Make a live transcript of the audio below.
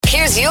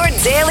Here's your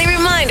daily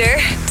reminder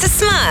to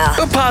smile.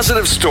 A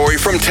positive story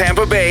from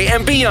Tampa Bay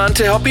and beyond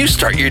to help you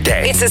start your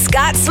day. It's a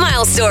Scott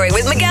Smile Story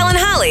with Miguel and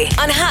Holly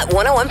on Hot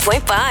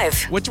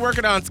 101.5. What you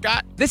working on,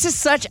 Scott? This is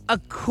such a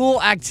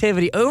cool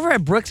activity. Over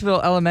at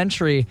Brookeville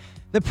Elementary,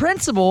 the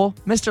principal,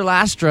 Mr.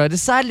 Lastra,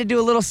 decided to do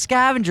a little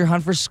scavenger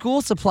hunt for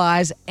school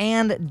supplies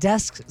and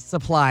desk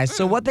supplies.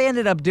 So what they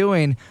ended up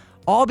doing,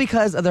 all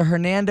because of the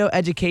Hernando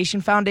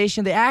Education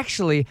Foundation, they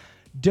actually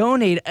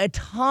donate a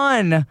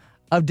ton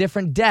of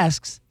different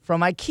desks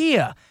from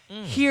IKEA.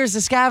 Here's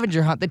the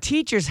scavenger hunt. The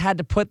teachers had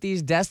to put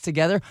these desks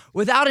together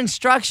without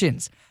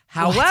instructions.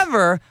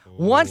 However,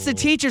 once the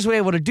teachers were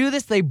able to do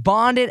this, they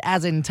bonded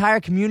as an entire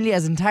community,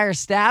 as an entire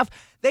staff.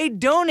 They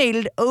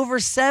donated over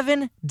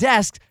 7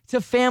 desks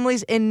to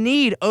families in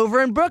need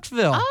over in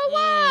Brooksville. Oh,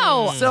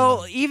 wow.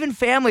 So even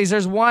families,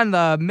 there's one,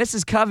 the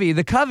Mrs. Covey,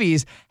 the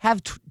Coveys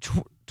have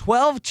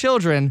 12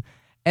 children,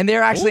 and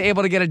they're actually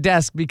able to get a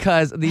desk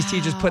because these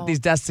teachers put these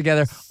desks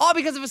together, all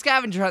because of a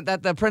scavenger hunt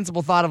that the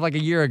principal thought of like a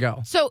year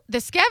ago. So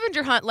the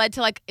scavenger hunt led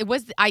to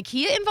was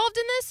IKEA involved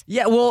in this?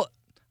 Yeah, well,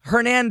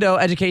 Hernando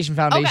Education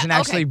Foundation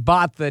actually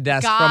bought the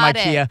desks from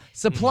IKEA,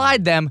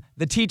 supplied them.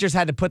 The teachers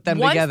had to put them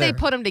together. Once they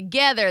put them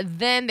together,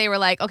 then they were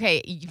like,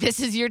 okay, this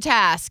is your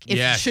task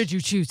should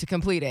you choose to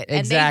complete it.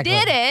 Exactly.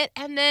 And they did it,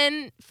 and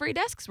then free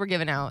desks were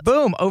given out.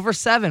 Boom, over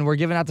 7 were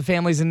given out to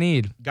families in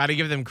need. Got to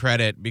give them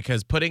credit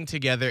because putting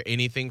together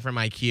anything from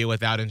IKEA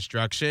without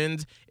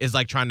instructions is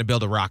like trying to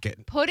build a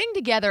rocket. Putting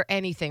together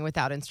anything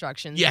without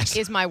instructions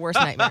is my worst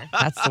nightmare.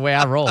 That's the way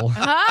I roll.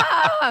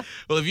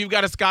 Well, if you've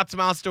got a Scott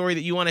Smile story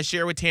that you want to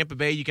share with Tampa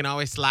Bay, you can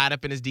always slide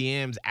up in his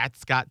DMs at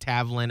Scott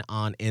Tavlin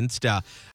on Insta.